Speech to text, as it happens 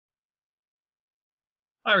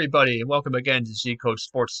Hi everybody, and welcome again to Zcode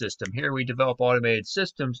Sports System. Here we develop automated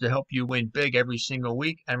systems to help you win big every single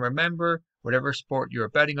week. And remember, whatever sport you're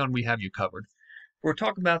betting on, we have you covered. We're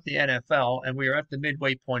talking about the NFL, and we are at the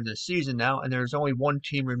midway point of the season now, and there's only one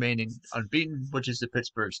team remaining unbeaten, which is the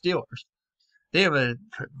Pittsburgh Steelers. They have a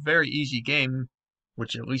very easy game,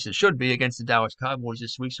 which at least it should be, against the Dallas Cowboys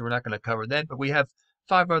this week, so we're not going to cover that. But we have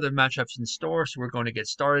 5 other matchups in store, so we're going to get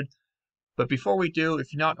started. But before we do,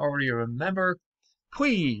 if you're not already a member,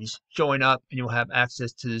 please join up and you'll have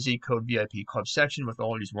access to the Zcode VIP Club section with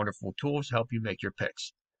all these wonderful tools to help you make your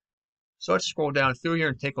picks. So let's scroll down through here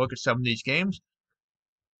and take a look at some of these games.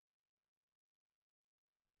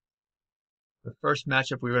 The first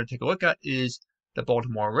matchup we're going to take a look at is the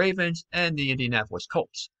Baltimore Ravens and the Indianapolis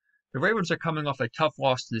Colts. The Ravens are coming off a tough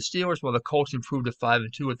loss to the Steelers, while the Colts improved to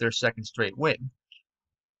 5-2 with their second straight win.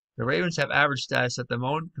 The Ravens have average status at the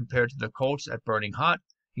moment compared to the Colts at burning hot.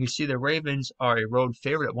 You can see the Ravens are a road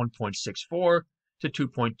favorite at 1.64 to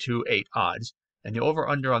 2.28 odds. And the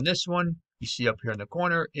over-under on this one, you see up here in the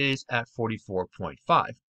corner, is at 44.5.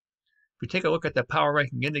 If we take a look at the power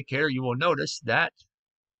ranking indicator, you will notice that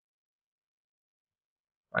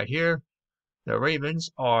right here, the Ravens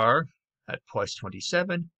are at plus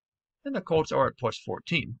 27 and the Colts are at plus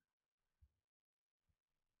 14.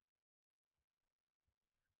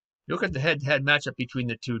 Look at the head-to-head matchup between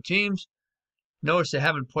the two teams. Notice they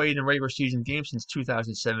haven't played in a regular season game since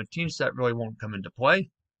 2017, so that really won't come into play.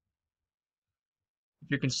 If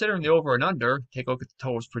you're considering the over and under, take a look at the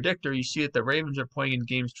totals predictor. You see that the Ravens are playing in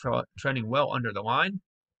games trending well under the line.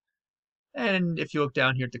 And if you look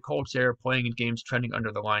down here at the Colts, they're playing in games trending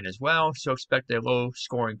under the line as well, so expect a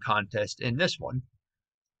low-scoring contest in this one. You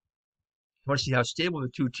want to see how stable the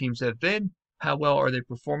two teams have been. How well are they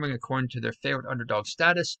performing according to their favorite underdog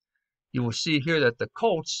status? You will see here that the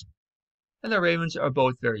Colts and the Ravens are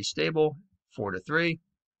both very stable, 4-3,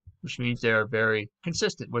 which means they are very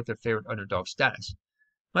consistent with their favorite underdog status.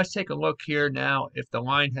 Let's take a look here now. If the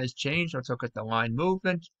line has changed, let's look at the line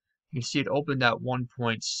movement. You can see it opened at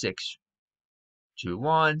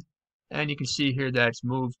 1.621, and you can see here that it's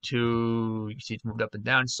moved to, you can see it's moved up and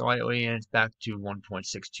down slightly, and it's back to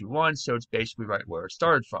 1.621, so it's basically right where it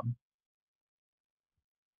started from.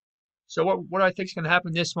 So what I think is going to happen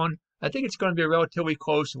in this one, I think it's going to be a relatively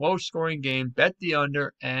close, low-scoring game. Bet the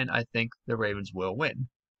under, and I think the Ravens will win.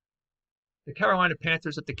 The Carolina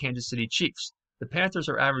Panthers at the Kansas City Chiefs. The Panthers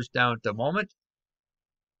are average down at the moment.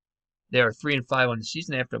 They are 3-5 on the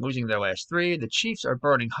season after losing their last 3. The Chiefs are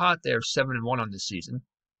burning hot. They are 7-1 on the season.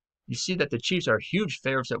 You see that the Chiefs are huge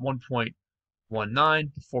favorites at 1.19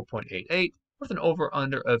 to 4.88 with an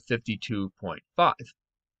over-under of 52.5.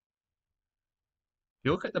 If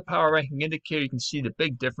you look at the power ranking indicator, you can see the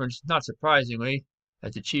big difference, not surprisingly,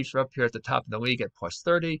 as the Chiefs are up here at the top of the league at plus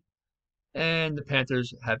 30, and the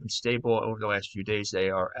Panthers have been stable over the last few days. They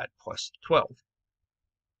are at plus 12.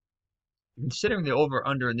 Considering the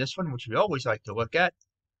over-under in this one, which we always like to look at,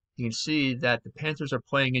 you can see that the Panthers are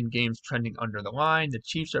playing in games trending under the line. The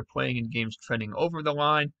Chiefs are playing in games trending over the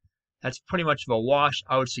line. That's pretty much of a wash.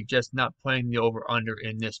 I would suggest not playing the over-under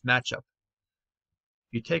in this matchup.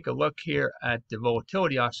 If you take a look here at the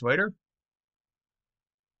volatility oscillator,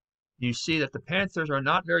 you see that the Panthers are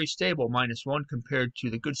not very stable, -1, compared to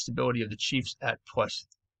the good stability of the Chiefs at plus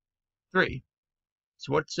 3.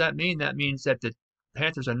 So what does that mean? That means that the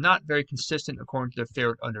Panthers are not very consistent according to their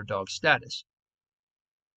favorite underdog status.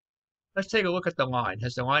 Let's take a look at the line.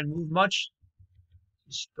 Has the line moved much?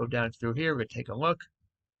 Just go down through here. We're going to take a look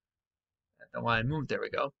at the line move. There we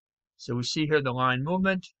go. So we see here the line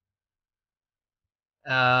movement.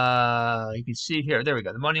 You can see here, there we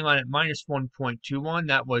go. The money line at -1.21.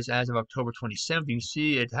 That was as of October 27th. You can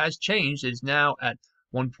see it has changed. It's now at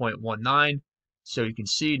 1.19. So you can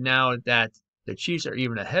see now that the Chiefs are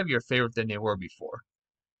even a heavier favorite than they were before.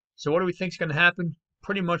 So what do we think is going to happen?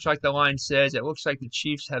 Pretty much like the line says, it looks like the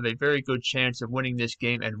Chiefs have a very good chance of winning this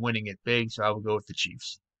game and winning it big. So I will go with the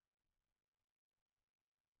Chiefs.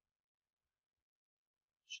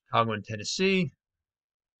 Chicago and Tennessee.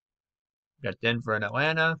 We got Denver and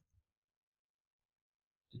Atlanta.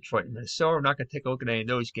 Detroit and Minnesota. We're not going to take a look at any of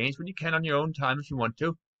those games, but you can on your own time if you want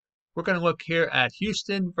to. We're going to look here at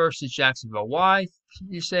Houston versus Jacksonville. Why?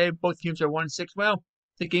 You say both teams are 1-6. Well,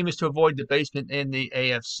 the game is to avoid the basement in the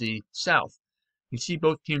AFC South. You see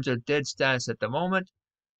both teams are dead status at the moment.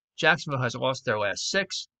 Jacksonville has lost their last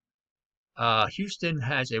 6. Houston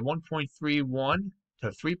has a 1.31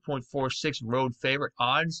 to 3.46 road favorite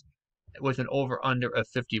odds with an over-under of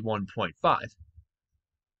 51.5.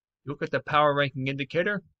 Look at the power ranking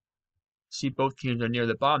indicator. See both teams are near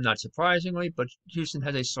the bottom, not surprisingly, but Houston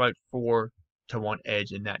has a slight 4-1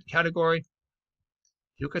 edge in that category.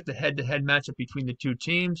 If you look at the head-to-head matchup between the two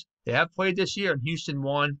teams, they have played this year, and Houston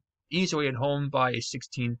won easily at home by a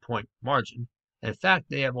 16-point margin. And in fact,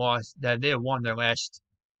 they have won their last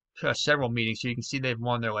several meetings, so you can see they've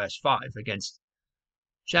won their last 5 against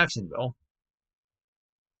Jacksonville.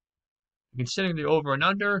 Considering the over and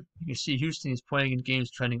under, you can see Houston is playing in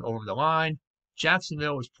games trending over the line.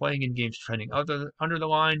 Jacksonville is playing in games trending under the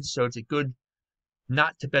line, so it's a good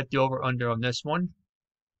not to bet the over-under on this one.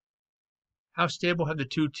 How stable have the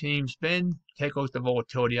two teams been? Take a look at the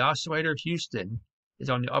volatility oscillator. Houston is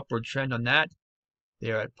on the upward trend on that.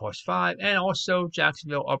 They are at +5, and also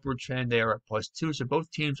Jacksonville upward trend. They are at +2, so both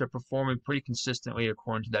teams are performing pretty consistently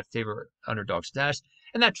according to that favorite underdog status,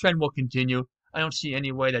 and that trend will continue. I don't see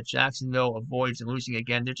any way that Jacksonville avoids and losing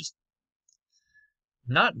again. They're just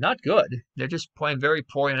not good. They're just playing very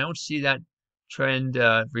poorly, and I don't see that trend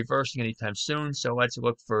reversing anytime soon. So let's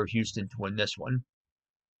look for Houston to win this one.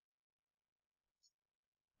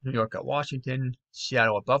 New York at Washington,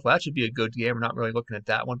 Seattle at Buffalo. That should be a good game. We're not really looking at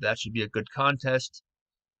that one, but that should be a good contest.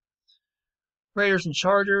 Raiders and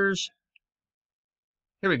Chargers.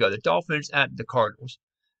 Here we go. The Dolphins at the Cardinals.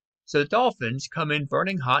 So the Dolphins come in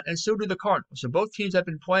burning hot, and so do the Cardinals. So both teams have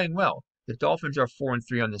been playing well. The Dolphins are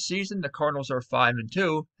 4-3 on the season. The Cardinals are 5-2, and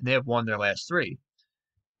they have won their last 3. You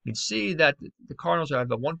can see that the Cardinals have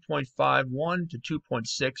a 1.51 to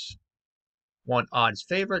 2.61 odds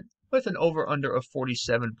favorite with an over-under of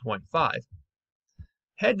 47.5.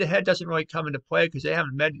 Head-to-head doesn't really come into play because they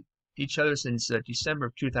haven't met each other since December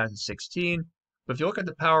of 2016. But if you look at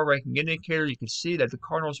the power ranking indicator, you can see that the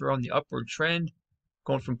Cardinals are on the upward trend,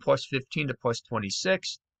 going from +15 to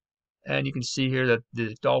 +26. And you can see here that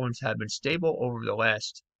the Dolphins have been stable over the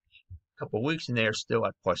last couple of weeks, and they are still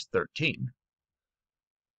at +13.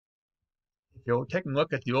 If you're taking a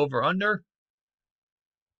look at the over-under,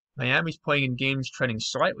 Miami's playing in games trending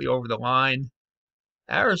slightly over the line.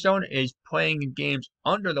 Arizona is playing in games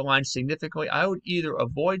under the line significantly. I would either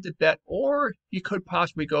avoid the bet, or you could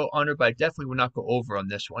possibly go under, but I definitely would not go over on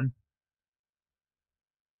this one.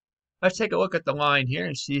 Let's take a look at the line here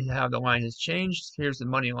and see how the line has changed. Here's the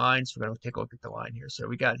money line, so we're going to take a look at the line here. So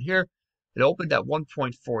we got here, it opened at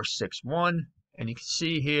 1.461, and you can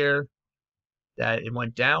see here that it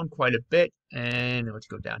went down quite a bit, and let's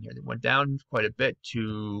go down here. It went down quite a bit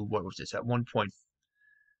to, what was this, at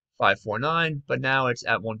 1.549, but now it's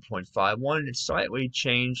at 1.51. It's slightly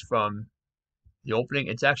changed from the opening.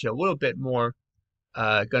 It's actually a little bit more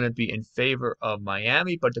going to be in favor of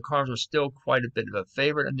Miami, but the Cardinals are still quite a bit of a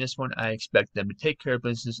favorite in this one. I expect them to take care of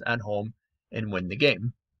business at home and win the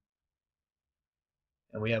game.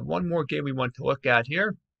 And we have one more game we want to look at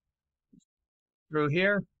here. Through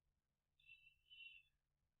here.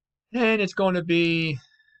 And it's going to be,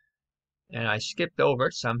 and I skipped over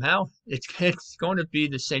it somehow. It's going to be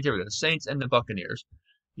the Saints. Here we go, the Saints and the Buccaneers.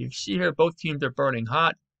 You see here, both teams are burning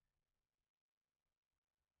hot.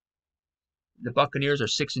 The Buccaneers are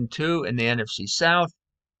 6-2 in the NFC South.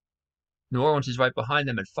 New Orleans is right behind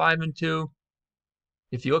them at 5-2.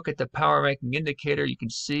 If you look at the power ranking indicator, you can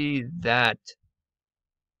see that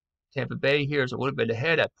Tampa Bay here is a little bit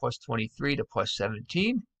ahead at +23 to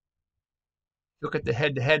 +17. Look at the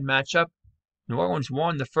head-to-head matchup. New Orleans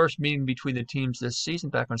won the first meeting between the teams this season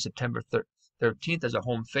back on September 13th as a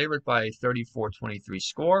home favorite by a 34-23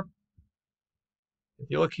 score. If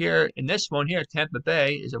you look here in this one here, Tampa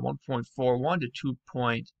Bay is a 1.41 to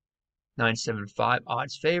 2.975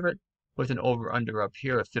 odds favorite with an over-under up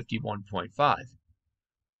here of 51.5.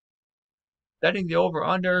 Betting the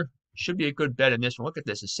over-under should be a good bet in this one. Look at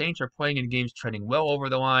this. The Saints are playing in games trending well over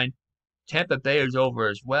the line. Tampa Bay is over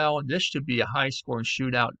as well. This should be a high-scoring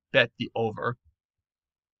shootout. Bet the over.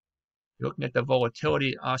 Looking at the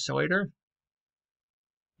volatility oscillator,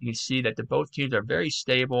 you can see that both teams are very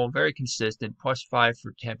stable, very consistent. +5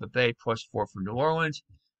 for Tampa Bay, +4 for New Orleans.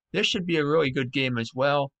 This should be a really good game as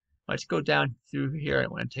well. Let's go down through here. I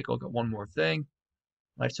want to take a look at one more thing.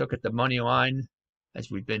 Let's look at the money line as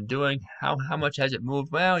we've been doing. How much has it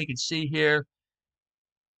moved? Well, you can see here.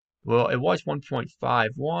 Well, it was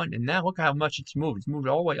 1.51, and now look how much it's moved. It's moved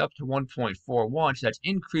all the way up to 1.41, so that's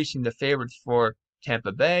increasing the favorites for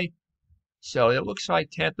Tampa Bay. So it looks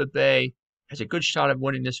like Tampa Bay has a good shot of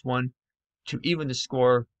winning this one to even the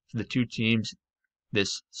score for the two teams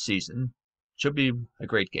this season. Should be a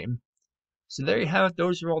great game. So there you have it.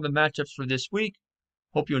 Those are all the matchups for this week.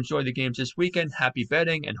 Hope you enjoy the games this weekend. Happy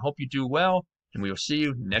betting, and hope you do well, and we will see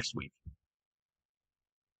you next week.